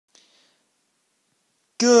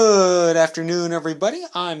Good afternoon, everybody.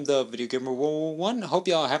 I'm the Video Gamer 101. Hope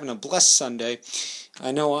y'all are having a blessed Sunday.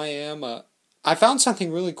 I know I am. I found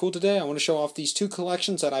something really cool today. I want to show off these two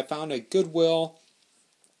collections that I found at Goodwill.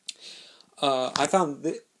 I found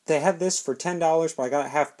they had this for $10, but I got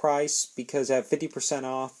it half price because I have 50%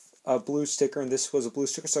 off a blue sticker, and this was a blue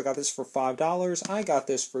sticker, so I got this for $5. I got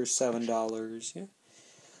this for $7. Yeah.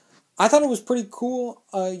 I thought it was pretty cool,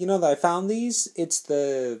 that I found these. It's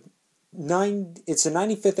the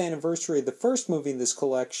 95th anniversary of the first movie in this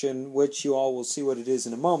collection, which you all will see what it is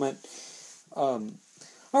in a moment.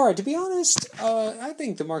 Alright, to be honest, I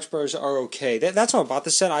think the Marx Brothers are okay. That's why I bought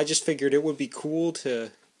the set. I just figured it would be cool to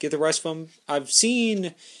get the rest of them.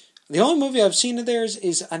 The only movie I've seen of theirs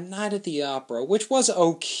is A Night at the Opera, which was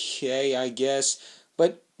okay, I guess.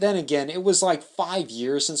 But then again, it was like 5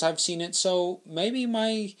 years since I've seen it, so maybe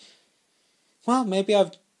maybe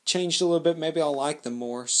I've changed a little bit. Maybe I'll like them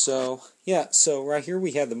more. So, yeah. So, right here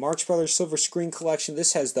we have the Marx Brothers Silver Screen Collection.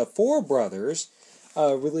 This has the 4 brothers,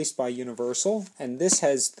 released by Universal. And this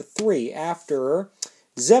has the 3 after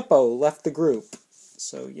Zeppo left the group.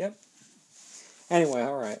 So, yep. Anyway,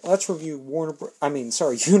 alright. Let's review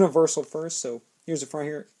Universal first. So, here's the front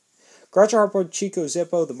here. Groucho, Harpo, Chico,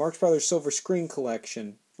 Zeppo, the Marx Brothers Silver Screen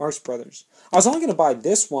Collection. Marx Brothers. I was only going to buy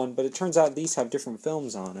this one, but it turns out these have different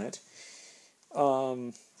films on it.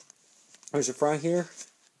 Here's the front here.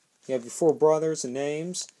 You have your 4 brothers and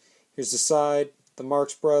names. Here's the side. The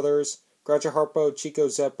Marx Brothers. Groucho, Harpo, Chico,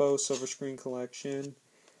 Zeppo, Silver Screen Collection.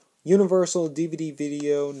 Universal DVD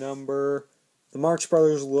video number. The Marx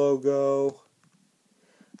Brothers logo.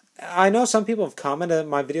 I know some people have commented that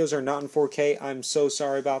my videos are not in 4K. I'm so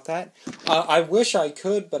sorry about that. I wish I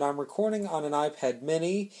could, but I'm recording on an iPad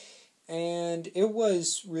mini. And it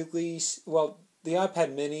was released... Well, the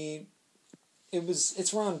iPad mini...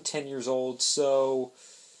 It's around 10 years old, so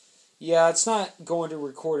yeah, it's not going to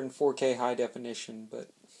record in 4K high definition, but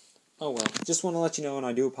oh well. Just want to let you know, and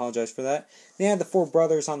I do apologize for that. They had the 4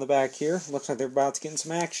 brothers on the back here. Looks like they're about to get in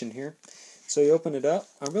some action here. So you open it up.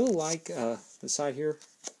 I really like the side here.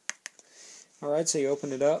 Alright, so you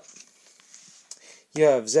open it up. You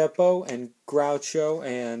have Zeppo and Groucho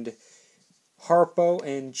and Harpo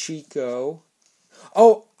and Chico.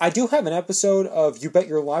 Oh, I do have an episode of You Bet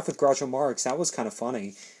Your Life with Groucho Marx. That was kind of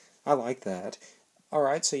funny. I like that.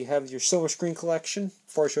 Alright, so you have your Silver Screen Collection.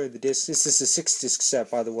 Before I show you the discs, this is a 6-disc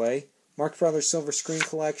set, by the way. Marx Brothers Silver Screen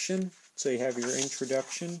Collection. So you have your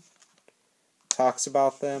introduction. Talks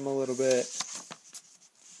about them a little bit.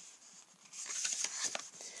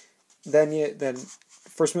 Then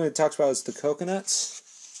first movie it talks about is the Coconuts.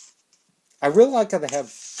 I really like how they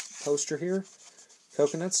have a poster here.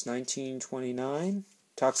 Coconuts, 1929.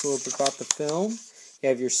 Talks a little bit about the film. You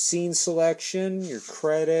have your scene selection, your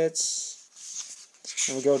credits.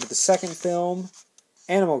 And we go to the second film,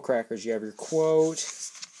 Animal Crackers. You have your quote.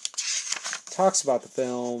 Talks about the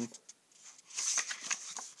film.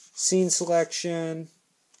 Scene selection.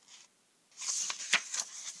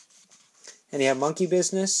 And you have Monkey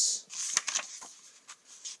Business.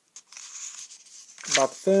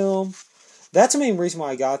 About the film. That's the main reason why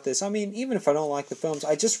I got this. I mean, even if I don't like the films,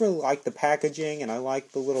 I just really like the packaging, and I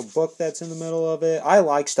like the little book that's in the middle of it. I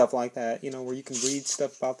like stuff like that, where you can read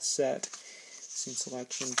stuff about the set. Scene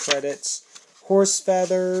selection, credits. Horse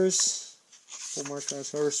Feathers. Full Marx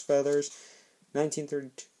Brothers Horse Feathers.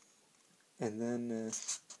 1932. And then,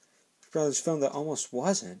 Brothers film that almost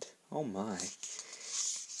wasn't. Oh my.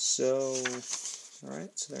 So,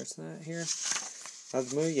 alright, so there's that here. Now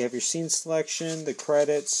the movie, you have your scene selection, the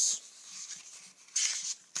credits.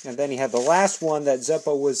 And then you have the last one that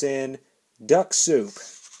Zeppo was in, Duck Soup.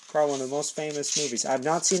 Probably one of the most famous movies. I've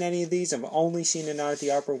not seen any of these. I've only seen A Night at the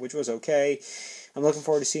Opera, which was okay. I'm looking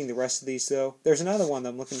forward to seeing the rest of these, though. There's another one that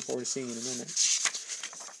I'm looking forward to seeing in a minute.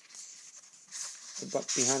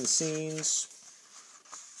 Behind the scenes.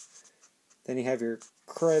 Then you have your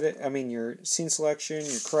your scene selection,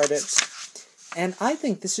 your credits. And I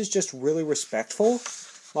think this is just really respectful.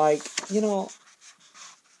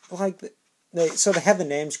 So they have the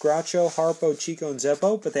names Groucho, Harpo, Chico, and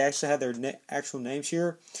Zeppo, but they actually have their actual names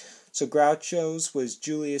here. So Groucho's was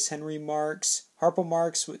Julius Henry Marx. Harpo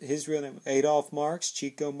Marx, his real name Adolf Marx.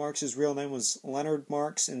 Chico Marx's real name was Leonard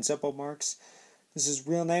Marx, and Zeppo Marx, his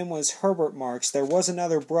real name was Herbert Marx. There was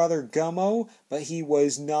another brother, Gummo, but he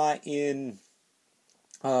was not in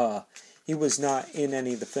any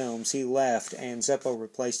of the films. He left, and Zeppo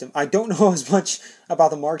replaced him. I don't know as much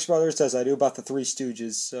about the Marx Brothers as I do about the Three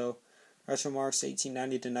Stooges, so Groucho Marx,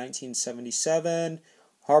 1890 to 1977.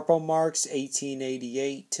 Harpo Marx,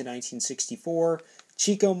 1888 to 1964.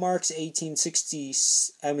 Chico Marx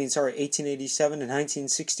 1887 to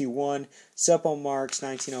 1961. Zeppo Marx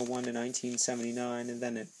 1901 to 1979, and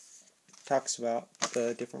then it talks about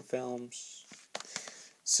the different films.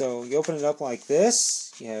 So you open it up like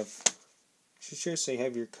this. You have, so you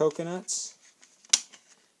have your coconuts.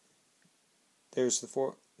 There's the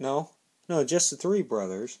four. No, just the three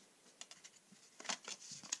brothers.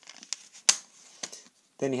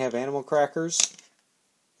 Then you have animal crackers.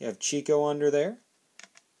 You have Chico under there.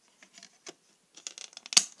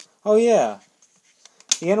 Oh yeah,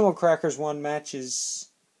 the animal crackers one matches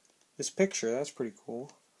this picture. That's pretty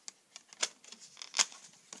cool.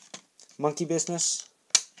 Monkey Business.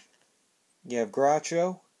 You have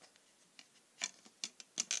Groucho.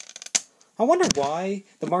 I wonder why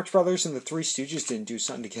the Marx Brothers and the Three Stooges didn't do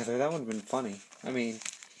something together. That would have been funny. I mean,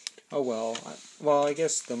 oh well. Well, I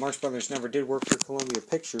guess the Marx Brothers never did work for Columbia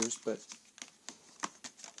Pictures, but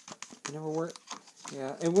they never worked.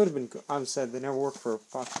 Yeah, it would have been. I've said they never worked for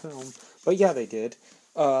Fox Film, but yeah, they did.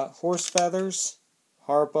 Horse Feathers,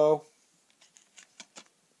 Harpo,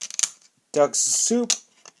 Doug's Soup,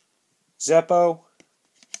 Zeppo.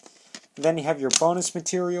 And then you have your bonus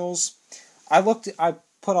materials. I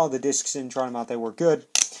put all the discs in, tried them out. They were good.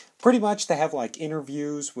 Pretty much, they have like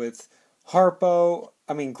interviews with Groucho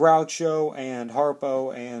and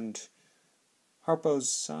Harpo and Harpo's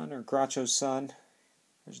son or Groucho's son.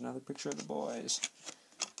 There's another picture of the boys.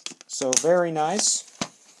 So very nice.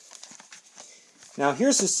 Now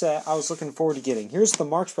here's the set I was looking forward to getting. Here's the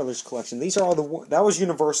Marx Brothers collection. These are all that was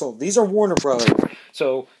Universal. These are Warner Brothers.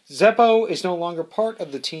 So Zeppo is no longer part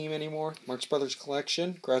of the team anymore. Marx Brothers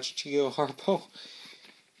collection. Groucho, Chico, Harpo.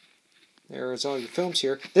 There's all your films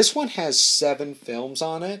here. This one has 7 films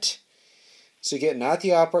on it. So you get Night at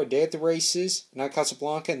the Opera, Day at the Races, Night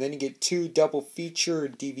Casablanca, and then you get 2 double feature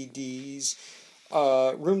DVDs.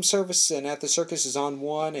 Room Service and At the Circus is on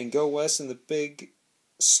one, and Go West and the Big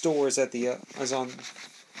Store is at the is on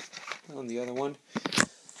the other one.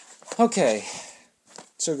 Okay,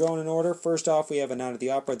 so going in order. First off, we have A Night at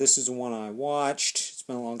the Opera. This is the one I watched. It's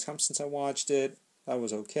been a long time since I watched it. That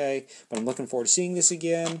was okay, but I'm looking forward to seeing this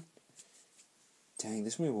again. Dang,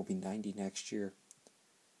 this movie will be 90 next year.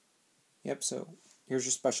 Yep. So here's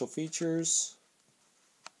your special features.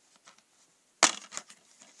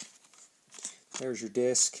 There's your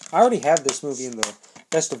disc. I already have this movie in the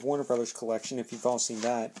Best of Warner Brothers collection. If you've all seen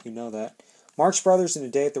that, you know that. Marx Brothers and A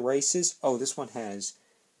Day at the Races. Oh, this one has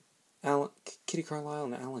Kitty Carlisle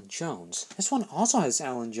and Alan Jones. This one also has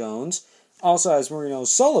Alan Jones. Also has Marina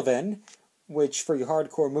Sullivan, which for you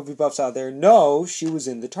hardcore movie buffs out there know she was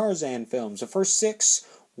in the Tarzan films. The first 6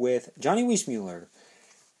 with Johnny Weissmuller.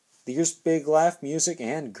 The Year's Big Laugh, Music,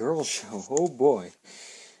 and Girl Show. Oh boy.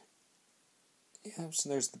 Yep, so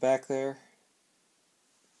there's the back there.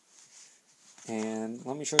 And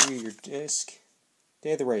let me show you your disc.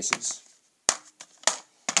 Day of the Races.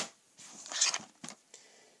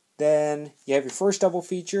 Then you have your first double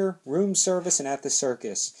feature, Room Service and At the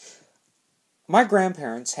Circus. My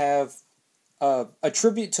grandparents have a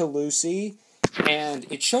tribute to Lucy, and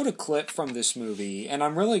it showed a clip from this movie, and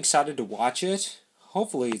I'm really excited to watch it.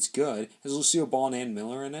 Hopefully it's good. There's Lucille Ball and Ann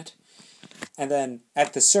Miller in it. And then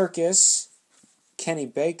At the Circus, Kenny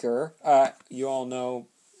Baker, you all know,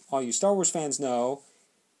 all you Star Wars fans know,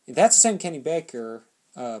 that's the same Kenny Baker.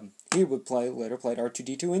 He would later played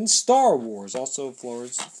R2-D2 in Star Wars. Also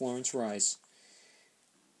Florence Rice.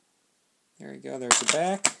 There you go. There's the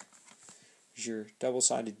back. Here's your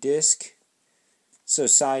double-sided disc. So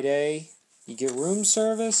side A, you get Room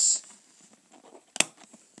Service.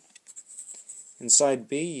 And side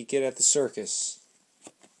B, you get At the Circus.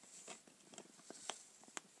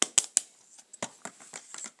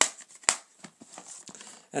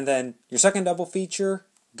 And then your second double feature,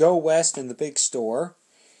 Go West and the Big Store.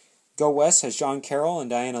 Go West has John Carroll and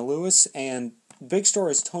Diana Lewis, and Big Store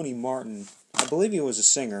is Tony Martin. I believe he was a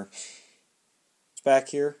singer. It's back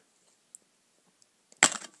here.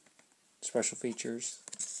 Special features.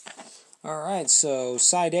 Alright, so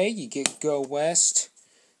side A, you get Go West.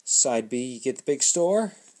 Side B, you get the Big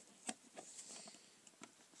Store.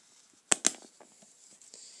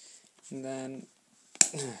 And then,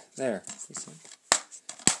 there.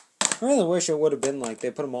 I really wish it would have been like they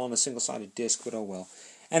put them all on a single-sided disc, but oh well.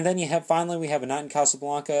 And then finally we have A Night in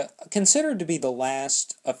Casablanca, considered to be the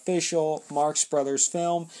last official Marx Brothers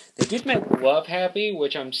film. They did make Love Happy,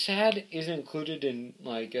 which I'm sad isn't included in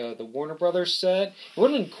the Warner Brothers set. It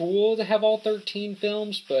would have been cool to have all 13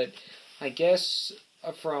 films, but I guess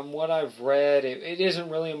from what I've read, it isn't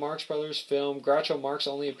really a Marx Brothers film. Groucho Marx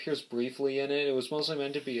only appears briefly in it. It was mostly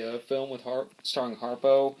meant to be a film with starring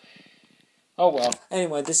Harpo. Oh well.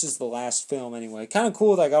 Anyway, this is the last film anyway. Kind of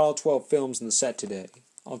cool that I got all 12 films in the set today.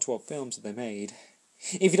 All 12 films that they made.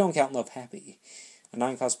 If you don't count Love Happy. A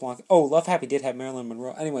non-Casablanca. Oh, Love Happy did have Marilyn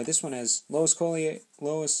Monroe. Anyway, this one has Lois Collier,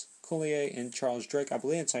 and Charles Drake. I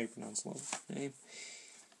believe that's how you pronounce Lois' name.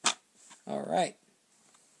 Alright.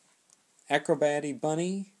 Acrobaty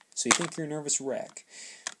Bunny. So You Think You're a Nervous Wreck.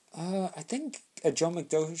 I think Joe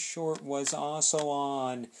McDowell short was also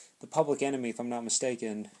on The Public Enemy, if I'm not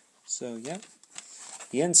mistaken. So, yep.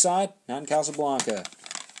 The Inside, not in Casablanca.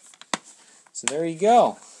 So there you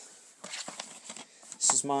go.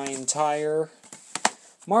 This is my entire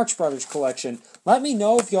Marx Brothers collection. Let me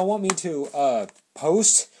know if y'all want me to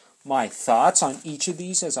post my thoughts on each of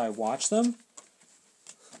these as I watch them.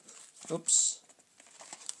 Oops.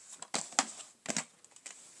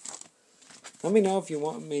 Let me know if you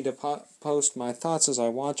want me to post my thoughts as I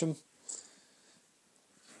watch them.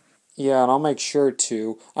 Yeah, and I'll make sure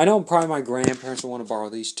to. I know probably my grandparents will want to borrow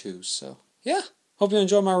these too, so yeah. Hope you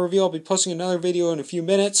enjoyed my review. I'll be posting another video in a few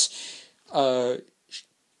minutes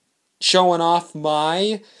showing off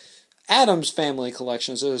my Addams Family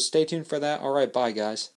collection, so stay tuned for that. Alright, bye guys.